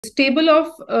table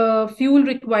of fuel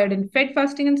required in fed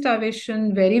fasting and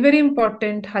starvation, very, very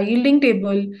important, high yielding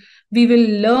table. We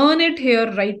will learn it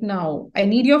here right now. I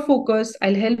need your focus.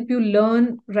 I'll help you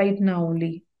learn right now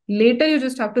only. Later, you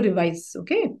just have to revise,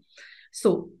 okay?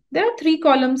 So there are 3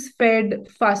 columns: fed,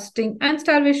 fasting, and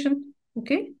starvation,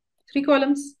 okay? 3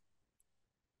 columns.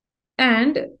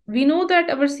 And we know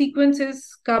that our sequence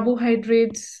is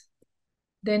carbohydrates,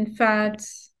 then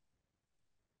fats,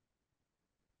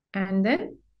 and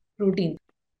then protein.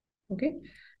 Okay,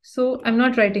 so I'm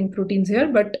not writing proteins here,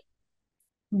 but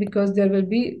because there will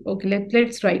be, okay,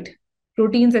 let's write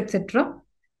proteins, etc.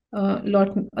 Lot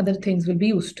other things will be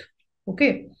used.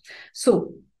 Okay,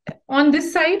 so on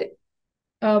this side,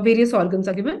 various organs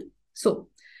are given. So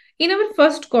in our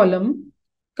first column,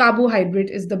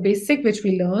 carbohydrate is the basic which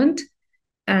we learned,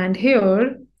 and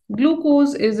here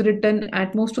glucose is written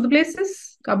at most of the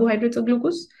places, carbohydrates or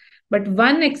glucose. But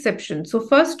one exception. So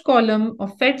first column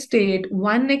of fed state,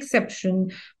 one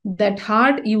exception, that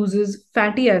heart uses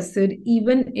fatty acid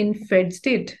even in fed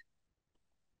state.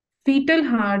 Fetal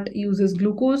heart uses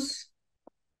glucose.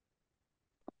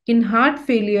 In heart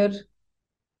failure,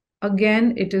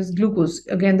 again, it is glucose.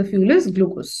 Again, the fuel is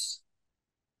glucose.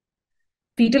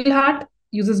 Fetal heart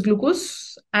uses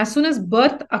glucose. As soon as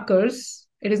birth occurs,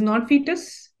 it is not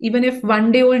fetus. Even if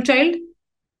 1-day-old child,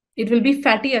 it will be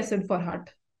fatty acid for heart.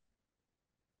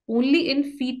 Only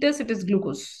in fetus, it is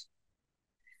glucose.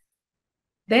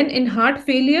 Then in heart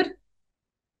failure,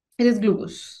 it is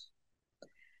glucose.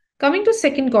 Coming to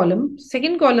second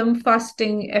column,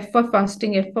 fasting, F for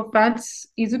fasting, F for fats,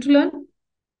 easy to learn.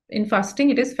 In fasting,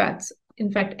 it is fats.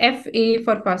 In fact, FA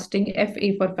for fasting,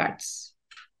 FA for fats.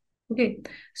 Okay,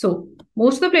 so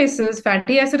most of the places,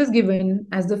 fatty acid is given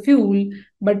as the fuel,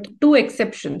 but 2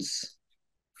 exceptions.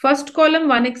 First column,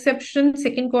 1 exception.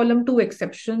 Second column, 2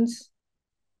 exceptions.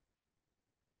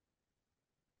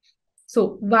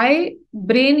 So why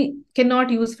brain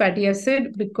cannot use fatty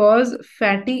acid? Because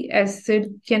fatty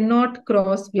acid cannot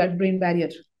cross blood-brain barrier.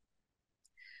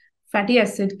 Fatty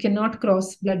acid cannot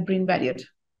cross blood-brain barrier.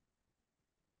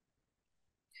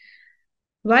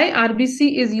 Why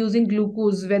RBC is using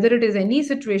glucose? Whether it is any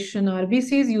situation,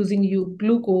 RBC is using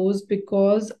glucose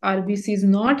because RBC is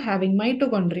not having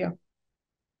mitochondria.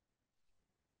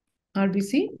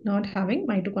 RBC not having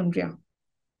mitochondria.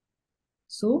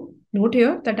 So note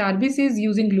here that RBC is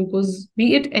using glucose,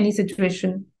 be it any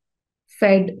situation,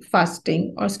 fed,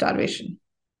 fasting, or starvation.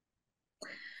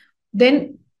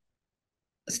 Then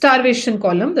starvation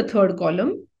column, the third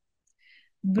column.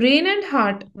 Brain and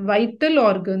heart, vital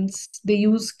organs, they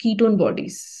use ketone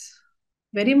bodies.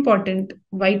 Very important,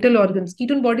 vital organs.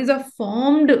 Ketone bodies are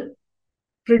formed,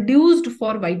 produced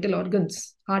for vital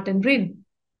organs, heart and brain.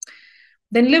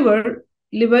 Then liver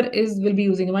will be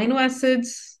using amino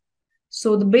acids.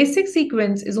 So the basic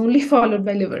sequence is only followed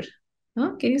by liver.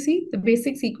 Huh? Can you see? The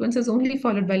basic sequence is only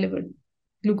followed by liver.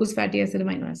 Glucose, fatty acid,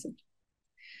 amino acid.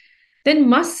 Then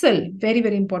muscle, very,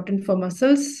 very important for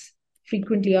muscles,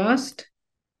 frequently asked.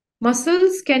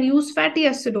 Muscles can use fatty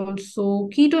acid also,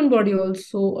 ketone body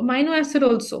also, amino acid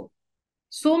also.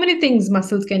 So many things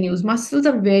muscles can use. Muscles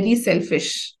are very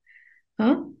selfish.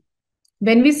 Huh?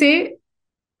 When we say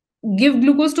give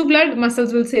glucose to blood,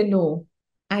 muscles will say no,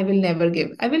 I will never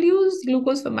give. I will use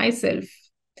glucose for myself.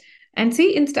 And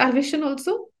see, in starvation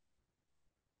also,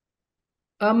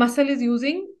 muscle is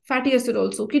using fatty acid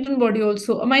also, ketone body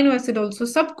also, amino acid also.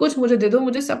 सब कुछ मुझे दे दो,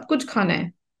 मुझे सब कुछ खाना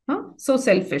है. Huh? So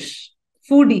selfish.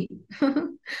 Foodie.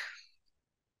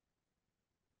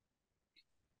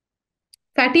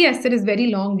 Fatty acid is very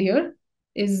long, dear.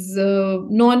 Is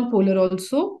non-polar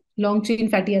also. Long chain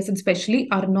fatty acid especially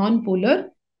are non-polar.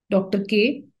 Dr.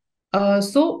 K.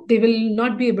 So they will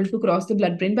not be able to cross the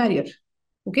blood-brain barrier.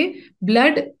 Okay.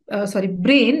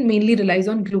 Brain mainly relies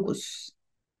on glucose.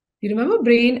 You remember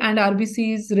brain and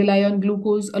RBCs rely on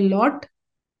glucose a lot.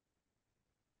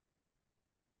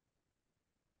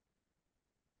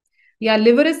 Yeah,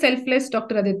 liver is selfless,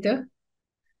 Dr. Aditya.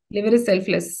 Liver is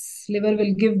selfless. Liver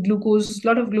will give glucose,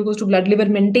 lot of glucose to blood. Liver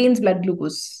maintains blood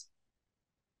glucose.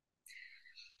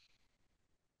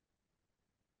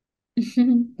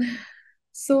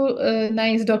 So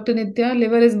nice, Dr. Nitya.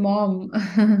 Liver is mom.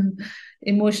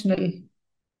 Emotional.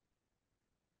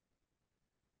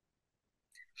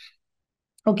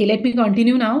 Okay, let me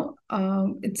continue now.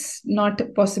 It's not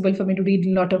possible for me to read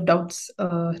a lot of doubts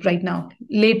right now.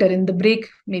 Later in the break,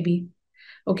 maybe.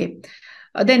 Okay.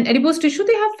 Then adipose tissue,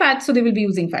 they have fat, so they will be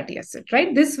using fatty acid,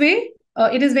 right? This way,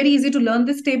 it is very easy to learn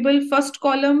this table. First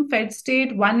column, fed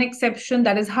state, one exception,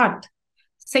 that is heart.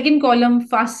 Second column,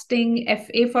 fasting,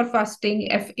 FA for fasting,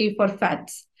 FA for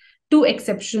fats. 2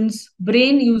 exceptions.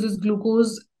 Brain uses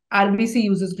glucose RBC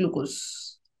uses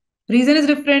glucose. Reason is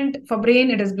different. For brain,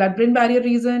 it is blood-brain barrier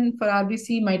reason. For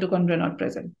RBC, mitochondria not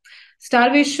present.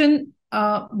 Starvation,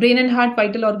 brain and heart,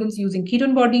 vital organs using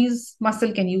ketone bodies.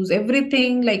 Muscle can use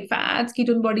everything like fats,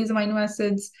 ketone bodies, amino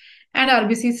acids. And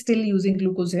RBC is still using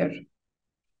glucose here.